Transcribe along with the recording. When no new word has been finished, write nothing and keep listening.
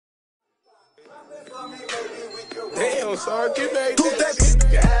Damn, son, you made that shit.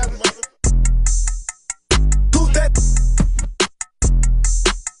 Yeah, mother.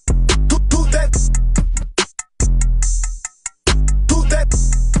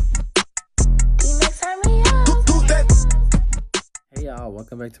 Hey y'all,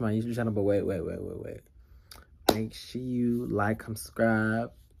 welcome back to my YouTube channel. But wait. Make sure you like, comment,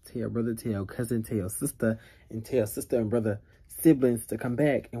 subscribe. Tell your brother, tell your cousin, tell your sister, and tell your sister and brother siblings to come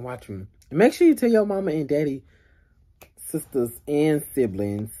back and watch me. And make sure you tell your mama and daddy, sisters and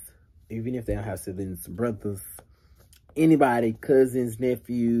siblings, even if they don't have siblings, brothers, anybody, cousins,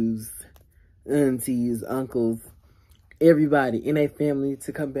 nephews, aunties, uncles, everybody in their family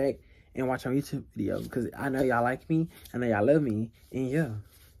to come back and watch our YouTube video, because I know y'all like me, I know y'all love me, and yeah.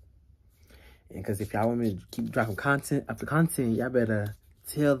 And because if y'all want me to keep dropping content after content, y'all better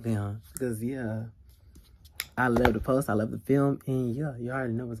tell them, because yeah, I love the post, I love the film, and yeah, you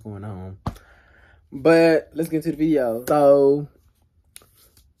already know what's going on. But let's get into the video. So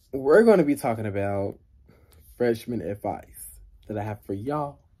we're going to be talking about freshman advice that I have for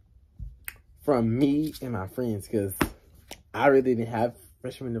y'all from me and my friends, because I really didn't have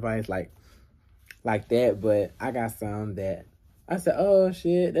freshman advice like that, but I got some that I said, oh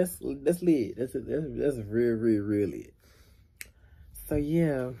shit, that's lit. That's real lit. So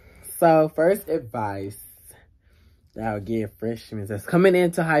yeah. So first advice that I would give freshmen that's coming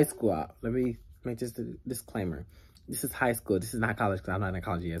into high school. Let me make just a disclaimer. This is high school. This is not college, because I'm not in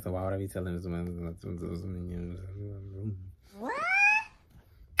college yet. So why would I be telling this? What?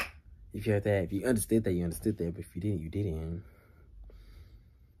 If you heard that, if you understood that, you understood that. But if you didn't, you didn't.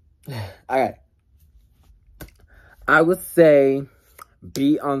 Alright. I would say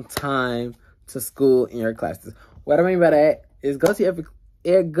be on time to school in your classes. What I mean by that is go to every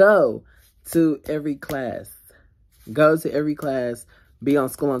class. Go to every class. Be on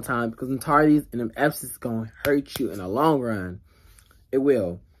school on time, because them tardies and them absences gonna hurt you in the long run. It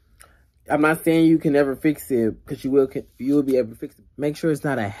will. I'm not saying you can never fix it, because you will be able to fix it. Make sure it's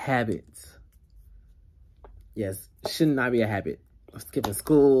not a habit. Yes, it should not be a habit. Skipping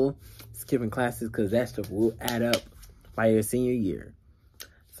school, skipping classes, because that stuff will add up by your senior year.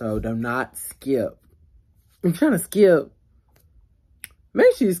 So do not skip. If you're trying to skip,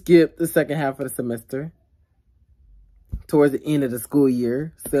 make sure you skip the second half of the semester towards the end of the school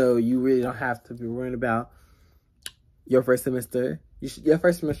year, so you really don't have to be worrying about your first semester. Your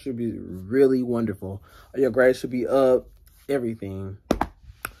first semester should be really wonderful. Your grades should be up, everything.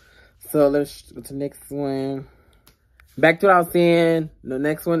 So let's go to the next one. Back to what I was saying. The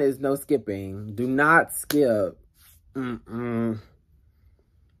next one is no skipping. Do not skip. Because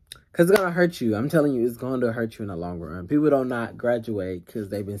it's going to hurt you. I'm telling you, it's going to hurt you in the long run. People do not graduate because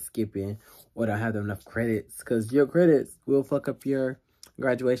they've been skipping or don't have enough credits. Because your credits will fuck up your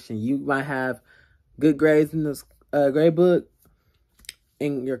graduation. You might have good grades in the grade book,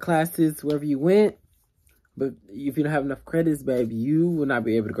 in your classes, wherever you went. But if you don't have enough credits, babe, you will not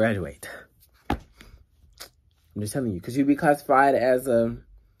be able to graduate. I'm just telling you, because you'll be classified as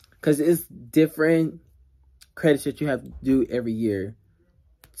because it's different credits that you have to do every year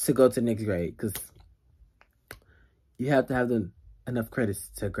to go to the next grade, because you have to have enough credits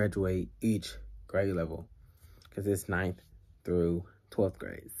to graduate each grade level, because it's 9th through 12th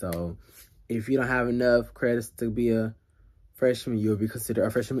grade. So if you don't have enough credits to be a freshman, you'll be considered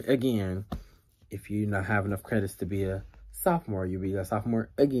a freshman again. If you don't have enough credits to be a sophomore, you'll be a sophomore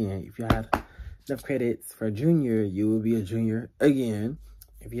again. If you had enough credits for junior, you will be a junior again.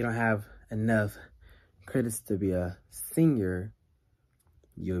 If you don't have enough credits to be a senior,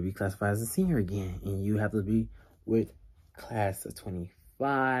 you'll be classified as a senior again. And you have to be with class of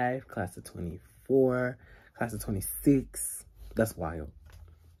 25, class of 24, class of 26. That's wild.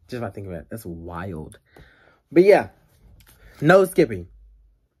 Just by thinking about it, that's wild. But yeah, no skipping.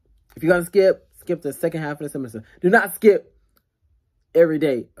 If you're going to skip the second half of the semester. Do not skip every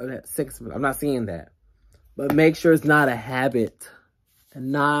day of that second semester. I'm not saying that. But make sure it's not a habit.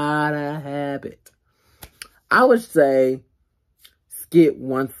 Not a habit. I would say skip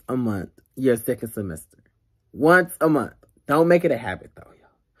once a month your second semester. Once a month. Don't make it a habit, though, y'all.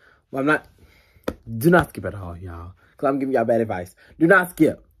 Well, do not skip at all, y'all. Because I'm giving y'all bad advice. Do not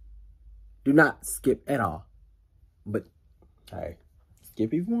skip. Do not skip at all. But, hey,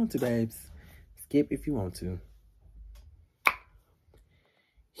 skip if you want to, babes. Skip if you want to.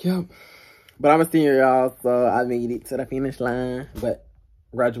 Yep. But I'm a senior, y'all, so I made it to the finish line. But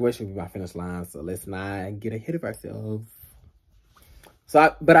graduation will be my finish line, so let's not get ahead of ourselves.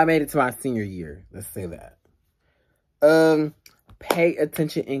 But I made it to my senior year. Let's say that. Pay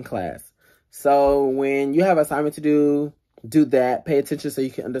attention in class. So when you have assignment to do that. Pay attention so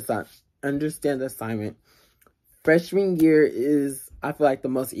you can understand the assignment. Freshman year is, I feel like, the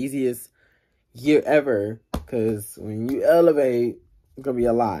most easiest year ever. Because when you elevate, it's going to be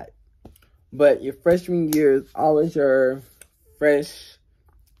a lot. But your freshman year is always your fresh,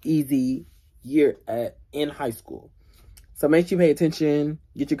 easy year in high school. So make sure you pay attention,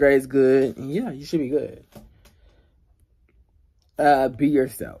 get your grades good, and yeah, you should be good. Be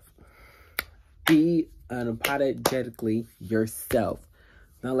yourself. Be unapologetically yourself.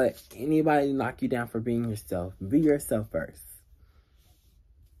 Don't let anybody knock you down for being yourself. Be yourself first.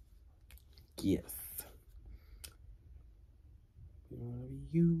 Yes. You wanna be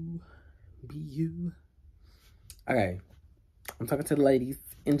you. Be you. Okay. I'm talking to the ladies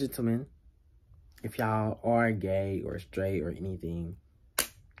and gentlemen. If y'all are gay or straight or anything,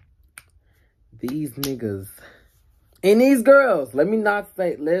 these niggas and these girls, let me not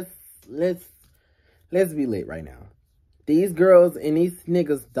say, let's be lit right now. These girls and these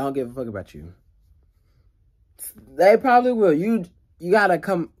niggas don't give a fuck about you. They probably will. You gotta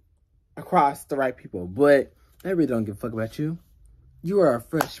come across the right people, but they really don't give a fuck about you. You are a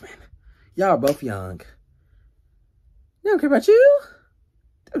freshman. Y'all are both young. They don't care about you.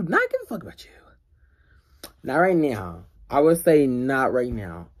 They do not give a fuck about you. Not right now. I would say not right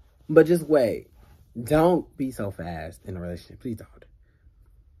now. But just wait. Don't be so fast in a relationship. Please don't.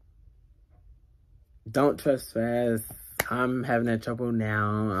 Don't trust fast. I'm having that trouble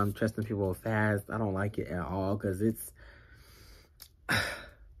now. I'm trusting people fast. I don't like it at all because it's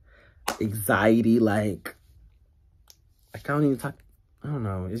anxiety. Like, I can't even talk. I don't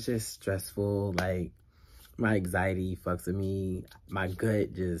know. It's just stressful. Like, my anxiety fucks with me. My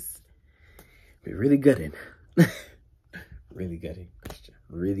gut just be really gutting. Really gutting.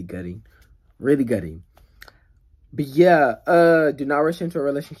 Really gutting. Really gutting. But yeah, do not rush into a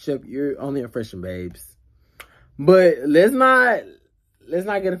relationship. You're only a freshman, babes. But let's not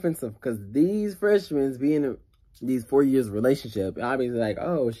get offensive, because these freshmen being in these 4 years of relationship, I'll be like,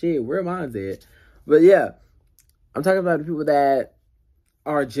 oh shit, where mine's at? But yeah, I'm talking about the people that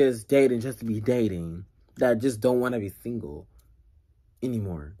are just dating just to be dating, that just don't want to be single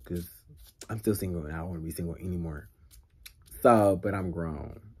anymore, because I'm still single and I don't want to be single anymore. So, but I'm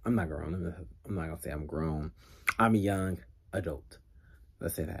grown. I'm not grown. I'm not going to say I'm grown. I'm a young adult.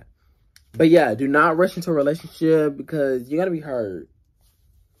 Let's say that. But yeah, do not rush into a relationship because you're going to be hurt.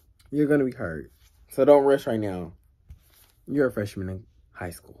 You're going to be hurt. So don't rush right now. You're a freshman in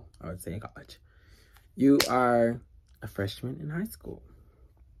high school. I would say in college. You are a freshman in high school.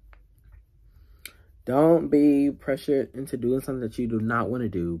 Don't be pressured into doing something that you do not want to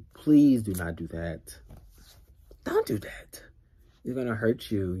do. Please do not do that. Don't do that. It's going to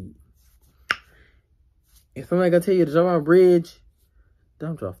hurt you. If somebody going to tell you to jump on a bridge,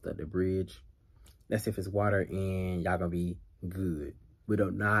 don't drop off the bridge. That's if it's water and y'all going to be good. But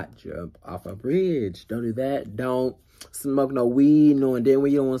do not jump off a bridge. Don't do that. Don't smoke no weed, knowing damn well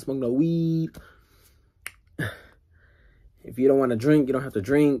you don't want to smoke no weed. If you don't want to drink, you don't have to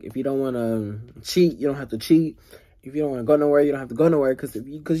drink. If you don't want to cheat, you don't have to cheat. If you don't want to go nowhere, you don't have to go nowhere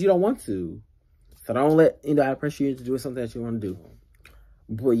because you don't want to. So don't let anybody pressure you into doing something that you want to do.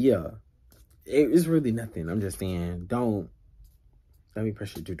 But yeah, it's really nothing. I'm just saying, don't be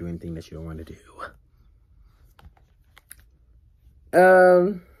pressured to do anything that you don't want to do.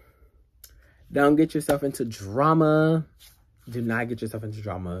 Don't get yourself into drama. Do not get yourself into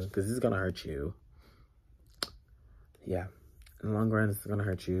drama because it's going to hurt you. Yeah, in the long run, it's going to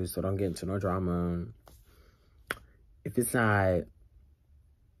hurt you. So don't get into no drama. If it's not,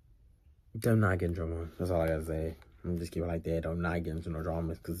 do not get in drama. That's all I got to say. I'm just keep it like that. Don't not get into no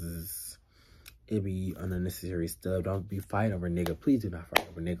dramas because it be unnecessary stuff. Don't be fighting over a nigga. Please do not fight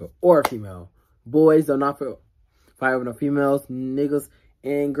over a nigga or a female. Boys do not fight over no females. Niggas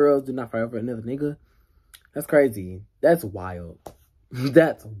and girls do not fight over another nigga. That's crazy. That's wild.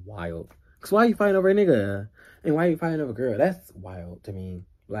 That's wild. Because why are you fighting over a nigga? And why are you fighting over a girl? That's wild to me.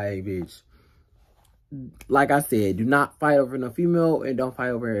 Like, bitch. Like I said, do not fight over no female and don't fight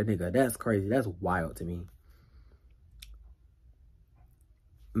over a nigga. That's crazy. That's wild to me.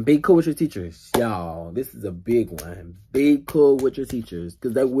 Be cool with your teachers. Y'all, this is a big one. Be cool with your teachers.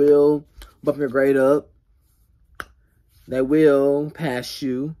 Because they will bump your grade up. They will pass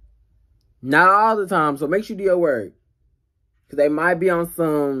you. Not all the time. So make sure you do your work. Because they might be on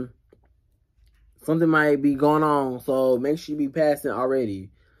something might be going on. So make sure you be passing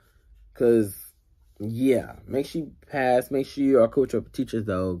already. Because, yeah. Make sure you pass. Make sure you are cool with your teachers,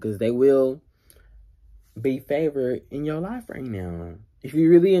 though. Because they will be favored in your life right now. If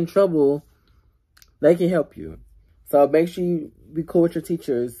you're really in trouble, they can help you. So make sure you be cool with your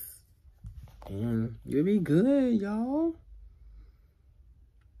teachers. And you'll be good, y'all.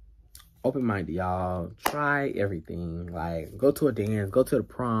 open-minded, y'all. Try everything. Like, go to a dance, go to the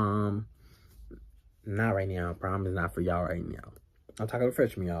prom. Not right now. Prom is not for y'all right now. I'm talking to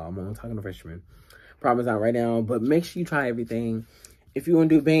freshmen, y'all. I'm only talking to freshmen. Prom is not right now, but make sure you try everything. If you want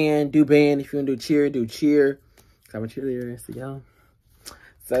to do band, do band. If you want to do cheer, do cheer. I'm a cheerleader, so y'all.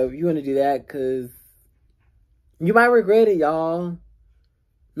 So if you want to do that, because you might regret it, y'all.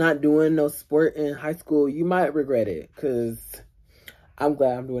 Not doing no sport in high school, you might regret it, because I'm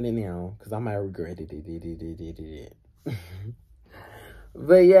glad I'm doing it now, because I might regret it.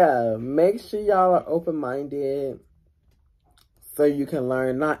 But yeah, make sure y'all are open-minded so you can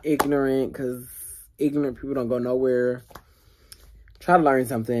learn, not ignorant, because ignorant people don't go nowhere. Try to learn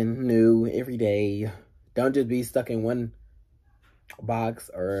something new every day. Don't just be stuck in one box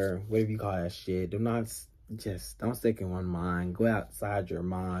or whatever you call that shit. Don't stick in one mind. Go outside your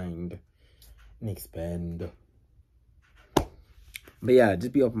mind and expand. But yeah,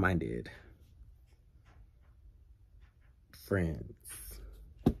 just be open-minded. Friends.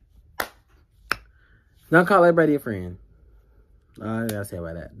 Not call everybody a friend. I gotta say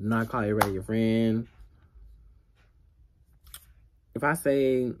about that. Not call everybody your friend. If I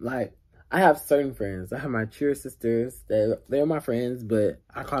say, like, I have certain friends. I have my cheer sisters. They're my friends, but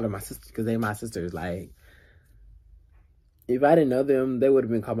I call them my sisters because they're my sisters. Like, if I didn't know them, they would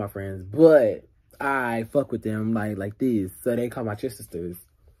have been called my friends. But I fuck with them like this. So they call my cheer sisters.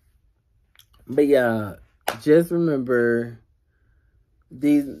 But yeah, just remember,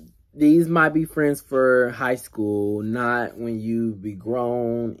 these might be friends for high school, not when you be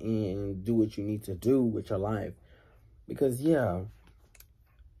grown and do what you need to do with your life. Because, yeah,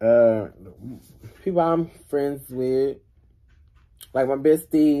 people I'm friends with, like my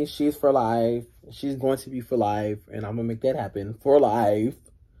bestie, she's for life. She's going to be for life, and I'm going to make that happen for life.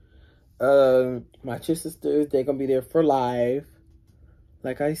 My two sisters, they're going to be there for life.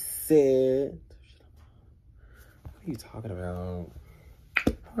 Like I said. What are you talking about?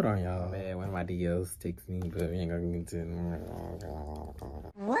 Hold on, y'all. Man, one of my DOs texts me, but we ain't gonna get into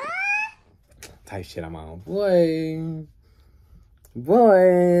what? Type shit I'm on. Boy.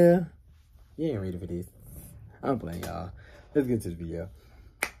 You ain't ready for this. I'm playing, y'all. Let's get to the video.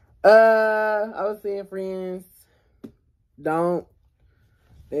 I was saying, friends, don't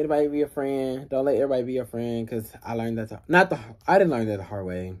let anybody be a friend. Don't let everybody be a friend, because I learned that I didn't learn that the hard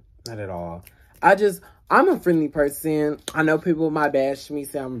way. Not at all. I'm a friendly person. I know people might bash me,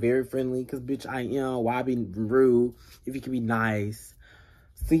 say I'm very friendly, because, bitch, I am. Why be rude if you can be nice?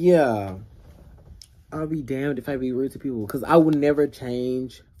 So, yeah. I'll be damned if I be rude to people, because I would never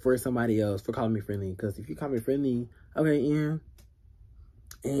change for somebody else for calling me friendly. Because if you call me friendly, okay,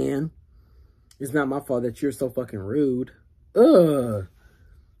 and it's not my fault that you're so fucking rude. Ugh.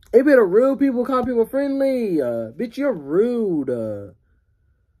 It be the rude people call people friendly. Bitch, you're rude.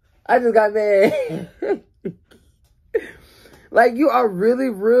 I just got mad. Like, you are really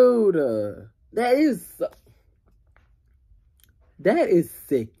rude. That is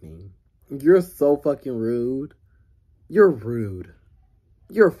sickening. You're so fucking rude. You're rude.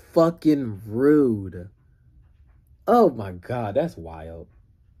 You're fucking rude. Oh my God, that's wild.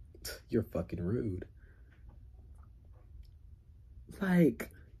 You're fucking rude. Like,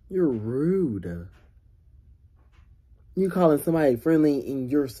 you're rude. You calling somebody friendly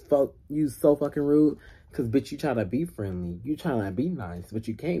and you so fucking rude, because, bitch, you try to be friendly. You trying to be nice, but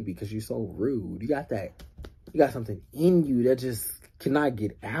you can't because you're so rude. You got something in you that just cannot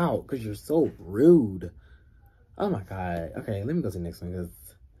get out because you're so rude. Oh my God. Okay, let me go to the next one, because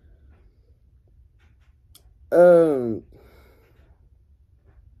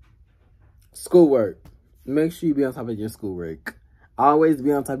schoolwork. Make sure you be on top of your schoolwork. Always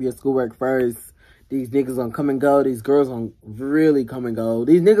be on top of your schoolwork first. These niggas gonna come and go. These girls gonna really come and go.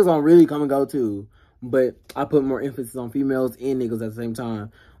 These niggas gonna really come and go too. But I put more emphasis on females and niggas at the same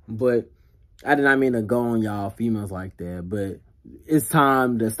time. But I did not mean to go on y'all females like that. But it's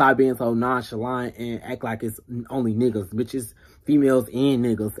time to stop being so nonchalant and act like it's only niggas. Bitches, females and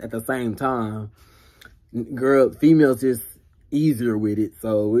niggas at the same time. Females just easier with it.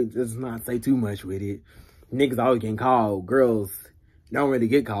 So let's not say too much with it. Niggas always getting called. Girls don't really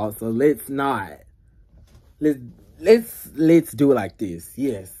get called. So let's not. Let's do it like this.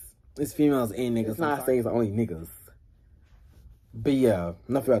 Yes. It's females and niggas. It's not saying it's only niggas. But yeah,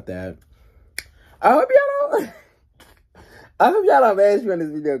 enough about that. I hope y'all don't bash me on this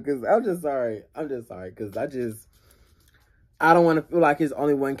video, because I'm just sorry. Because I don't want to feel like it's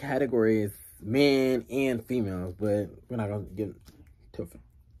only one category. It's men and females. But we're not going to get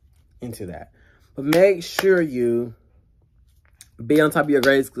into that. But make sure you be on top of your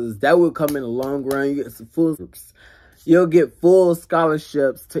grades, because that will come in the long run. You get some full groups. You'll get full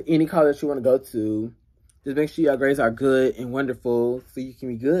scholarships to any college you want to go to. Just make sure your grades are good and wonderful so you can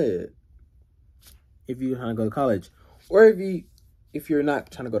be good if you want to go to college. Or if you're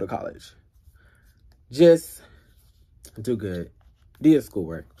not trying to go to college. Just do good. Do your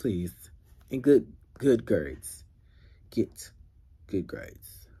schoolwork, please. And good grades. Get good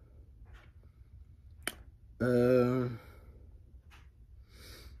grades.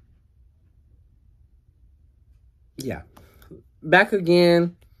 Yeah. Back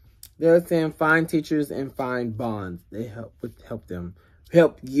again. They're saying find teachers and find bonds. They help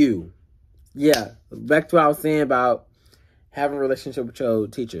you. Yeah. Back to what I was saying about having a relationship with your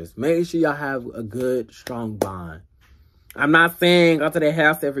teachers. Make sure y'all have a good, strong bond. I'm not saying go to their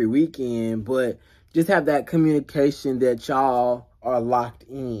house every weekend, but just have that communication that y'all are locked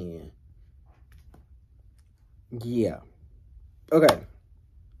in. Yeah. Okay.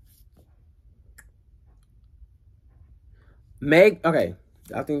 Okay.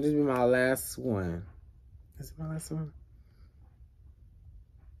 I think this will be my last one. Is it my last one?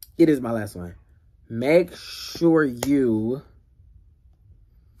 It is my last one. Make sure you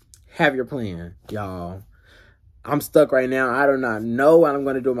have your plan, y'all. I'm stuck right now. I do not know what I'm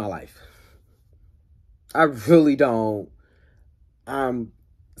going to do in my life. I really don't. I'm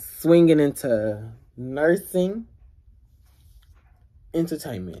swinging into nursing,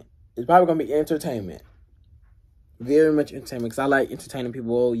 entertainment. It's probably going to be entertainment. Very much entertainment because I like entertaining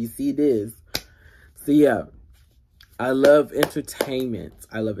people. You see this. So, yeah. I love entertainment.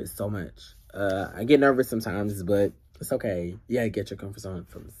 I love it so much. I get nervous sometimes, but it's okay. Yeah, get your comfort zone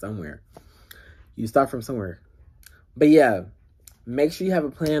from somewhere. You start from somewhere. But yeah, make sure you have a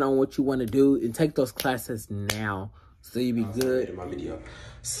plan on what you want to do and take those classes now so you be good. In my video.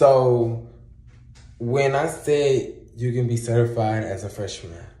 So when I said you can be certified as a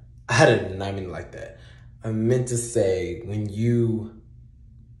freshman, I did not mean it like that. I meant to say when you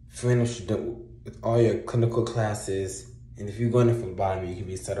finish with all your clinical classes, and if you're going to phlebotomy, you can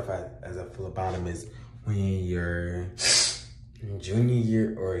be certified as a phlebotomist when you're junior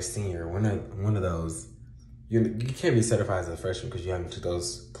year or a senior. One of those. You can't be certified as a freshman because you haven't took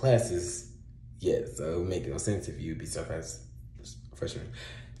those classes yet. So it would make no sense if you'd be certified as a freshman.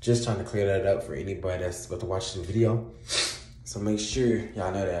 Just trying to clear that up for anybody that's about to watch the video. So make sure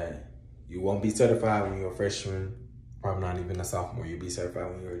y'all know that you won't be certified when you're a freshman, probably not even a sophomore. You'll be certified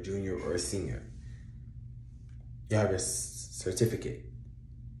when you're a junior or a senior. You have your certificate,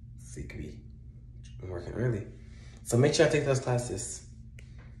 so you can be working early. So make sure I take those classes.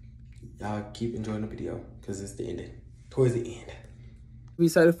 Y'all keep enjoying the video because it's the ending. Towards the end. Be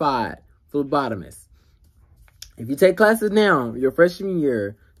certified phlebotomist. If you take classes now, your freshman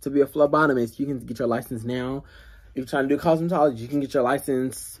year, to be a phlebotomist, you can get your license now. If you're trying to do cosmetology, you can get your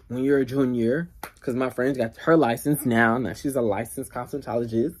license when you're a junior. Because my friend got her license now. Now she's a licensed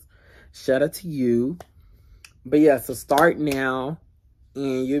cosmetologist. Shout out to you. But yeah, so start now.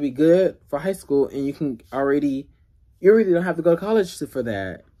 And you'll be good for high school. And you can already, you really don't have to go to college for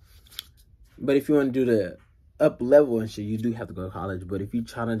that. But if you want to do the up level and shit, you do have to go to college. But if you're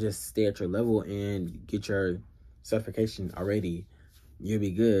trying to just stay at your level and get your certification already, you'll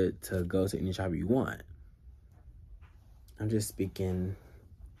be good to go to any job you want. I'm just speaking.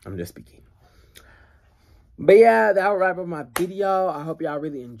 But yeah, that'll wrap up my video. I hope y'all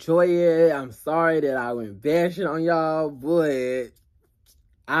really enjoy it. I'm sorry that I went bashing on y'all, but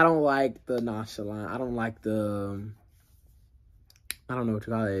I don't like the nonchalant. I don't like the, I don't know what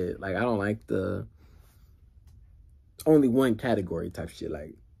you call it. Like, I don't like the only one category type shit.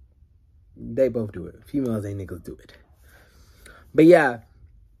 Like, they both do it. Females and niggas do it. But yeah.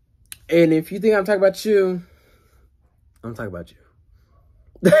 And if you think I'm talking about you, I'm talking about you.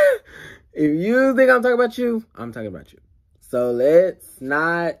 If you think I'm talking about you, I'm talking about you. So let's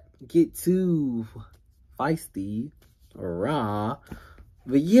not get too feisty or raw.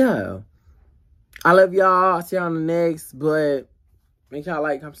 But yeah. I love y'all. I'll see y'all on the next. But make sure y'all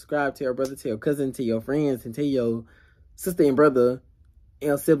like, comment, subscribe, tell your brother, tell your cousin, tell your friends, and tell your sister and brother and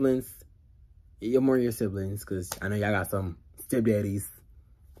your siblings. You're more your siblings, because I know y'all got some stepdaddies,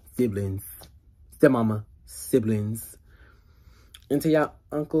 siblings, stepmama, siblings. And to y'all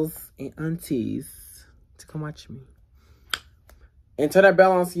uncles and aunties to come watch me. And turn that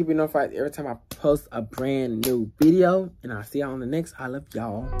bell on so you'll be notified every time I post a brand new video. And I'll see y'all on the next. I love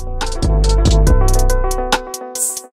y'all.